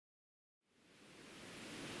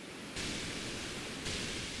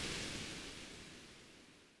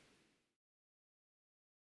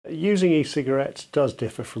Using e-cigarettes does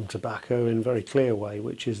differ from tobacco in a very clear way,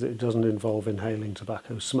 which is that it doesn't involve inhaling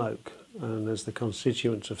tobacco smoke. And as the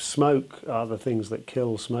constituents of smoke are the things that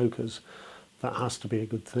kill smokers, that has to be a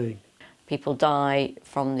good thing. People die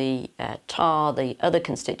from the tar, the other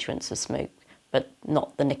constituents of smoke, but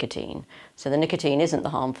not the nicotine. So the nicotine isn't the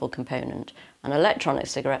harmful component. And electronic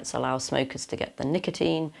cigarettes allow smokers to get the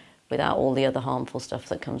nicotine without all the other harmful stuff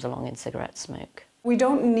that comes along in cigarette smoke. We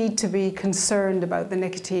don't need to be concerned about the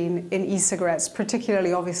nicotine in e-cigarettes,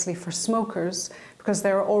 particularly obviously for smokers, because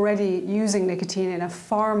they're already using nicotine in a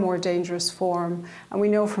far more dangerous form. And we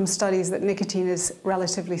know from studies that nicotine is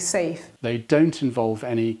relatively safe. They don't involve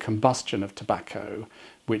any combustion of tobacco,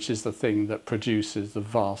 which is the thing that produces the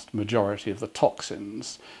vast majority of the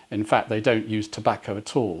toxins. In fact, they don't use tobacco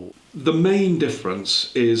at all. The main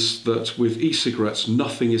difference is that with e-cigarettes,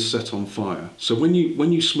 nothing is set on fire. So when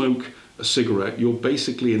you smoke a cigarette, you're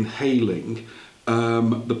basically inhaling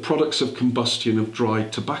the products of combustion of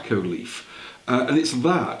dried tobacco leaf. And it's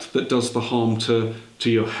that does the harm to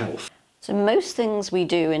your health. So most things we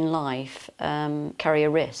do in life carry a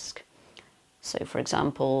risk. So for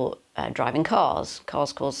example, driving cars.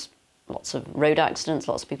 Cars cause lots of road accidents,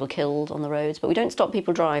 lots of people killed on the roads, but we don't stop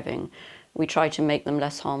people driving. We try to make them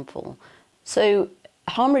less harmful. So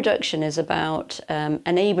harm reduction is about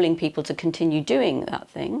enabling people to continue doing that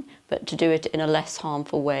thing, but to do it in a less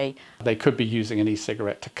harmful way. They could be using an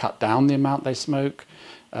e-cigarette to cut down the amount they smoke.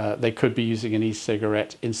 They could be using an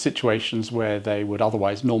e-cigarette in situations where they would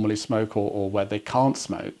otherwise normally smoke or where they can't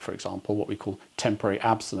smoke, for example, what we call temporary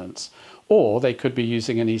abstinence. Or they could be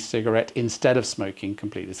using an e-cigarette instead of smoking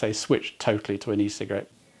completely, say switch totally to an e-cigarette.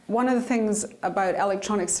 One of the things about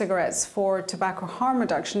electronic cigarettes for tobacco harm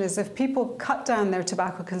reduction is if people cut down their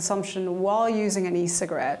tobacco consumption while using an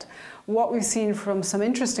e-cigarette, what we've seen from some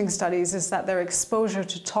interesting studies is that their exposure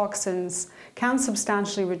to toxins can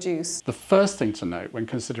substantially reduce. The first thing to note when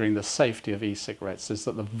considering the safety of e-cigarettes is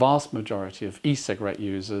that the vast majority of e-cigarette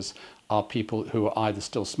users are people who are either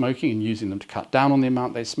still smoking and using them to cut down on the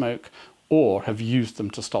amount they smoke, or have used them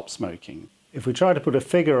to stop smoking. If we try to put a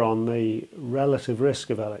figure on the relative risk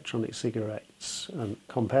of electronic cigarettes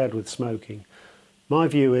compared with smoking, my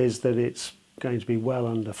view is that it's going to be well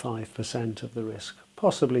under 5% of the risk,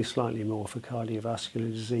 possibly slightly more for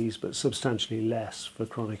cardiovascular disease, but substantially less for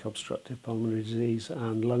chronic obstructive pulmonary disease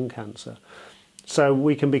and lung cancer. So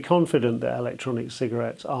we can be confident that electronic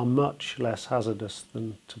cigarettes are much less hazardous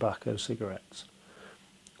than tobacco cigarettes.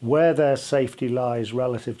 Where their safety lies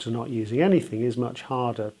relative to not using anything is much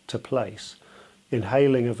harder to place.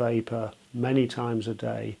 Inhaling a vapour many times a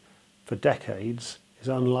day for decades is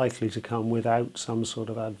unlikely to come without some sort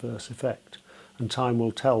of adverse effect, and time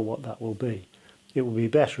will tell what that will be. It will be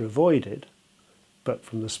better avoided, but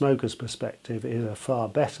from the smoker's perspective it is a far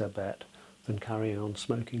better bet than carrying on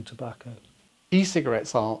smoking tobacco.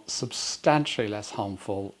 E-cigarettes are substantially less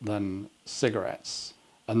harmful than cigarettes.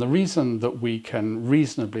 And the reason that we can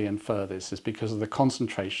reasonably infer this is because of the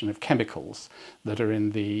concentration of chemicals that are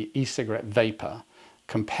in the e-cigarette vapour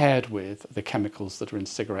compared with the chemicals that are in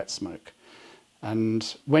cigarette smoke.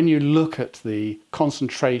 And when you look at the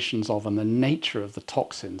concentrations of and the nature of the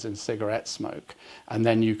toxins in cigarette smoke, and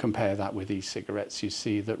then you compare that with e-cigarettes, you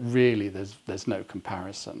see that really there's no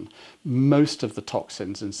comparison. Most of the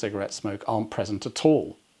toxins in cigarette smoke aren't present at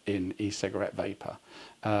all in e-cigarette vapour.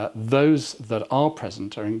 Those that are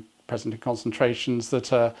present present in concentrations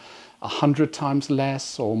that are 100 times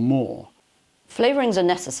less or more. Flavourings are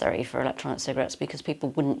necessary for electronic cigarettes because people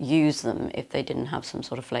wouldn't use them if they didn't have some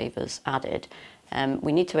sort of flavours added.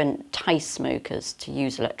 We need to entice smokers to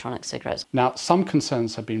use electronic cigarettes. Now, some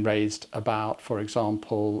concerns have been raised about, for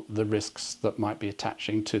example, the risks that might be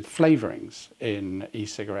attaching to flavourings in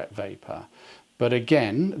e-cigarette vapour. But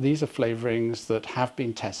again, these are flavourings that have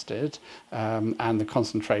been tested and the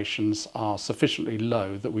concentrations are sufficiently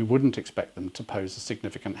low that we wouldn't expect them to pose a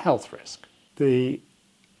significant health risk. The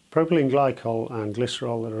propylene glycol and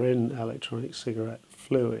glycerol that are in electronic cigarette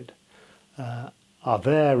fluid are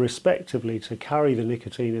there respectively to carry the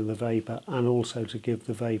nicotine in the vapour and also to give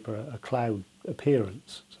the vapour a cloud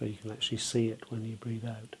appearance, so you can actually see it when you breathe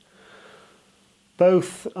out.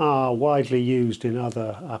 Both are widely used in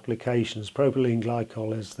other applications. Propylene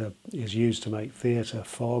glycol is used to make theatre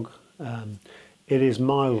fog. It is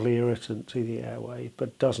mildly irritant to the airway,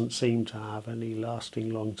 but doesn't seem to have any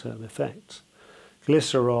lasting long-term effects.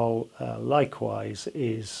 Glycerol, likewise,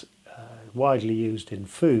 is widely used in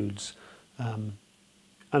foods.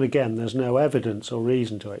 And again, there's no evidence or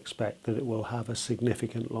reason to expect that it will have a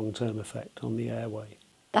significant long-term effect on the airway.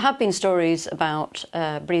 There have been stories about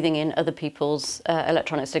breathing in other people's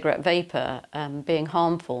electronic cigarette vapour being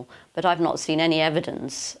harmful, but I've not seen any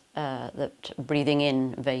evidence that breathing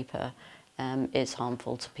in vapour is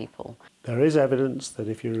harmful to people. There is evidence that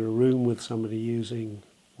if you're in a room with somebody using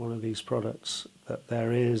one of these products, that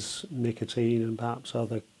there is nicotine and perhaps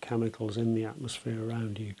other chemicals in the atmosphere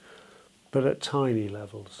around you, but at tiny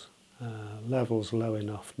levels, levels low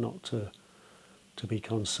enough not to be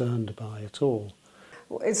concerned by at all.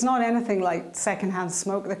 It's not anything like secondhand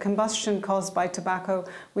smoke. The combustion caused by tobacco,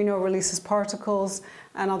 we know, releases particles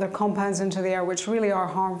and other compounds into the air which really are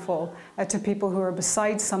harmful to people who are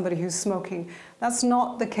beside somebody who's smoking. That's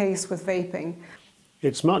not the case with vaping.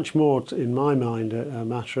 It's much more, in my mind, a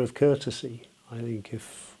matter of courtesy. I think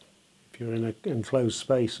if you're in an enclosed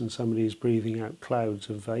space and somebody is breathing out clouds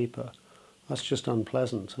of vapour, that's just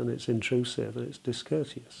unpleasant and it's intrusive and it's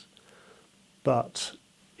discourteous. But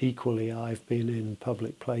equally, I've been in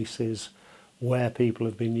public places where people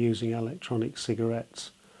have been using electronic cigarettes,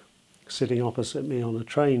 sitting opposite me on a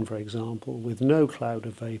train, for example, with no cloud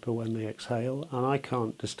of vapour when they exhale, and I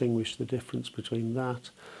can't distinguish the difference between that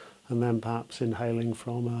and then perhaps inhaling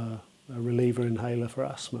from a reliever inhaler for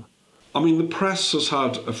asthma. I mean, the press has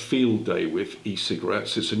had a field day with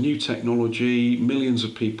e-cigarettes. It's a new technology, millions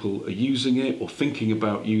of people are using it or thinking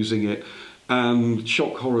about using it, and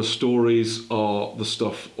shock horror stories are the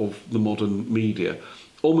stuff of the modern media.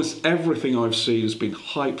 Almost everything I've seen has been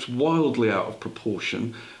hyped wildly out of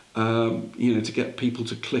proportion, to get people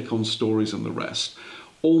to click on stories and the rest.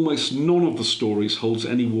 Almost none of the stories holds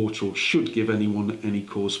any water or should give anyone any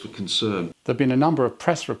cause for concern. There have been a number of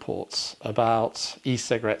press reports about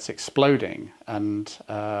e-cigarettes exploding and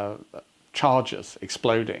chargers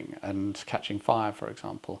exploding and catching fire, for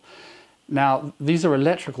example. Now, these are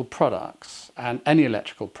electrical products, and any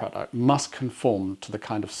electrical product must conform to the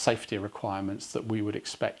kind of safety requirements that we would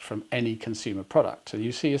expect from any consumer product. So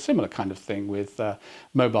you see a similar kind of thing with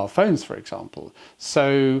mobile phones, for example.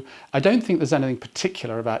 So I don't think there's anything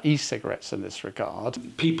particular about e-cigarettes in this regard.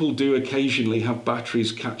 People do occasionally have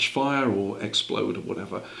batteries catch fire or explode or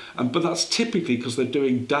whatever, but that's typically because they're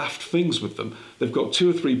doing daft things with them. They've got 2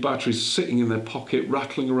 or 3 batteries sitting in their pocket,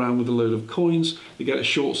 rattling around with a load of coins. They get a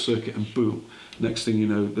short circuit and boom, next thing you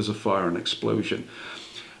know, there's a fire and explosion.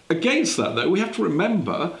 Against that, though, we have to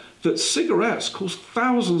remember that cigarettes cause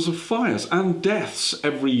thousands of fires and deaths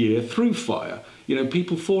every year through fire. You know,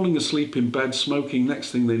 people falling asleep in bed smoking,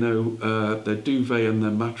 next thing they know, their duvet and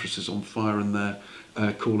their mattress is on fire and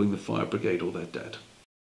they're calling the fire brigade or they're dead.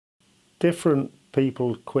 Different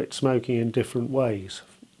people quit smoking in different ways.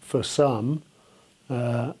 For some,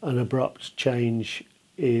 an abrupt change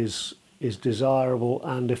is desirable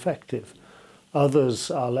and effective. Others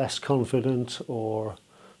are less confident or,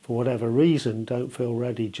 for whatever reason, don't feel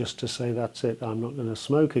ready just to say, that's it, I'm not going to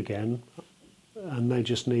smoke again, and they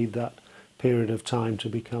just need that period of time to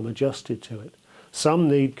become adjusted to it. Some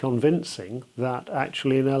need convincing that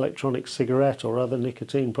actually an electronic cigarette or other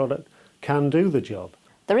nicotine product can do the job.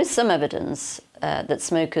 There is some evidence that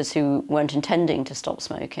smokers who weren't intending to stop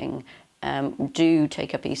smoking do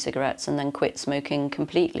take up e-cigarettes and then quit smoking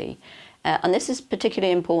completely. And this is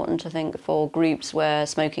particularly important, I think, for groups where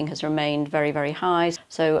smoking has remained very, very high.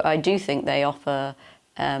 So I do think they offer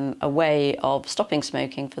a way of stopping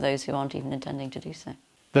smoking for those who aren't even intending to do so.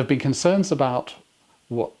 There have been concerns about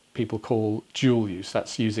what people call dual use,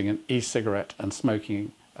 that's using an e-cigarette and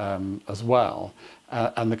smoking as well.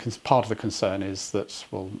 And part of the concern is that,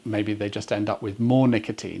 well, maybe they just end up with more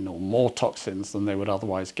nicotine or more toxins than they would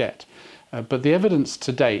otherwise get. But the evidence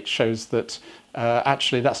to date shows that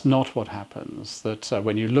actually that's not what happens, that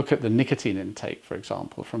when you look at the nicotine intake, for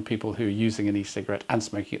example, from people who are using an e-cigarette and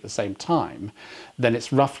smoking at the same time, then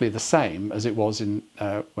it's roughly the same as it was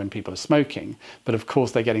when people are smoking. But of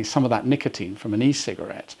course they're getting some of that nicotine from an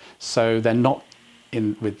e-cigarette, so they're not,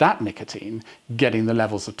 with that nicotine, getting the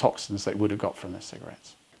levels of toxins they would have got from their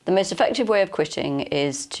cigarettes. The most effective way of quitting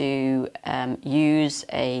is to use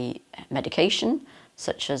a medication,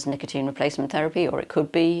 such as nicotine replacement therapy, or it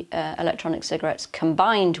could be electronic cigarettes,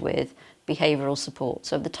 combined with behavioural support,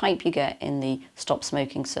 so the type you get in the stop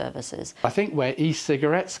smoking services. I think where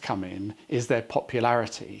e-cigarettes come in is their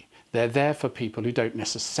popularity. They're there for people who don't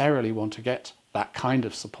necessarily want to get that kind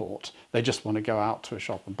of support. They just want to go out to a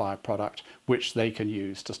shop and buy a product which they can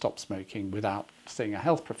use to stop smoking without seeing a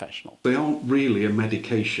health professional. They aren't really a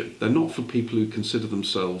medication. They're not for people who consider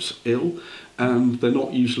themselves ill, and they're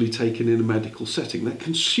not usually taken in a medical setting. They're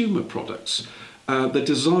consumer products. They're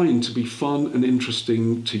designed to be fun and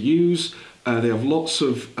interesting to use. They have lots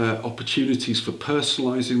of opportunities for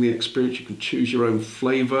personalising the experience. You can choose your own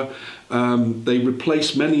flavour. They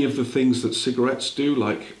replace many of the things that cigarettes do,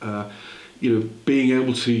 like being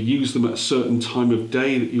able to use them at a certain time of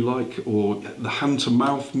day that you like, or the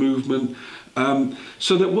hand-to-mouth movement.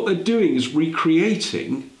 So that what they're doing is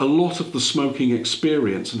recreating a lot of the smoking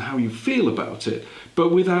experience and how you feel about it, but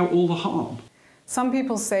without all the harm. Some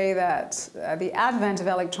people say that the advent of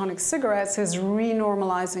electronic cigarettes is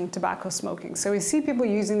renormalizing tobacco smoking. So we see people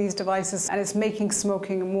using these devices and it's making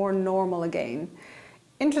smoking more normal again.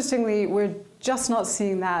 Interestingly, we're just not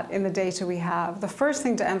seeing that in the data we have. The first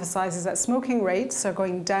thing to emphasize is that smoking rates are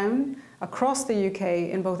going down across the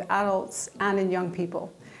UK in both adults and in young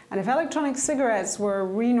people. And if electronic cigarettes were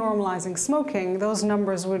renormalizing smoking, those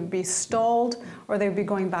numbers would be stalled or they'd be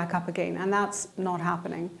going back up again, and that's not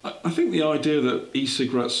happening. I think the idea that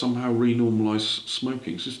e-cigarettes somehow renormalise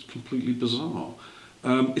smoking is just completely bizarre.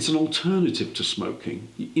 It's an alternative to smoking.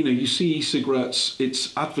 You see e-cigarettes,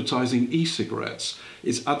 it's advertising e-cigarettes.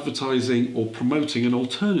 It's advertising or promoting an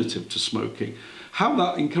alternative to smoking. How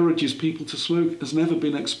that encourages people to smoke has never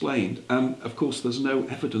been explained, and of course there's no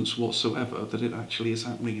evidence whatsoever that it actually is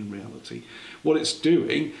happening in reality. What it's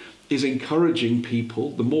doing is encouraging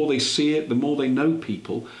people. The more they see it, the more they know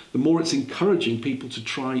people, the more it's encouraging people to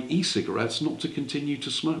try e-cigarettes, not to continue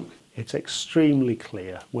to smoke. It's extremely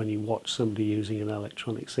clear when you watch somebody using an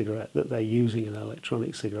electronic cigarette that they're using an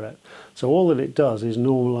electronic cigarette. So all that it does is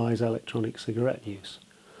normalise electronic cigarette use.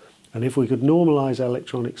 And if we could normalise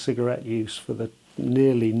electronic cigarette use for the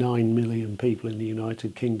nearly 9 million people in the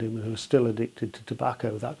United Kingdom who are still addicted to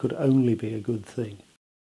tobacco, that could only be a good thing.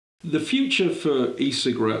 The future for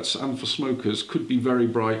e-cigarettes and for smokers could be very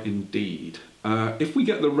bright indeed. If we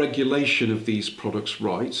get the regulation of these products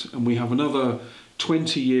right, and we have another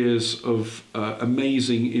 20 years of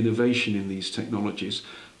amazing innovation in these technologies,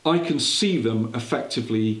 I can see them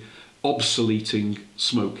effectively obsoleting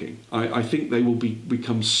smoking. I think they will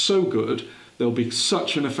become so good, they'll be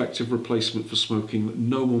such an effective replacement for smoking that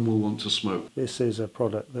no one will want to smoke. This is a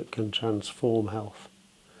product that can transform health.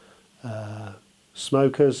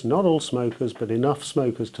 Smokers, not all smokers, but enough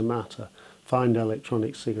smokers to matter, find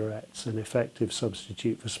electronic cigarettes an effective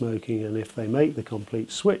substitute for smoking, and if they make the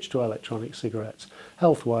complete switch to electronic cigarettes,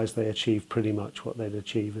 health-wise they achieve pretty much what they'd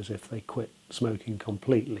achieve as if they quit smoking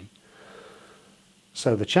completely.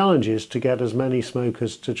 So the challenge is to get as many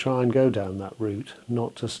smokers to try and go down that route,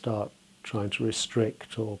 not to start trying to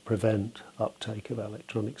restrict or prevent uptake of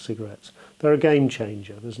electronic cigarettes. They're a game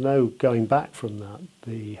changer. There's no going back from that.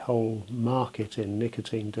 The whole market in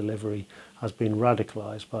nicotine delivery has been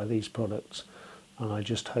radicalised by these products, and I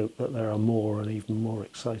just hope that there are more and even more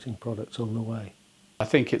exciting products on the way. I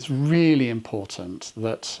think it's really important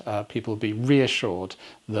that people be reassured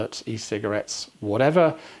that e-cigarettes,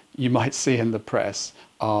 whatever you might see in the press,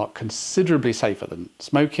 are considerably safer than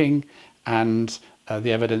smoking, and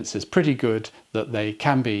the evidence is pretty good that they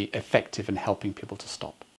can be effective in helping people to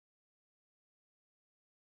stop.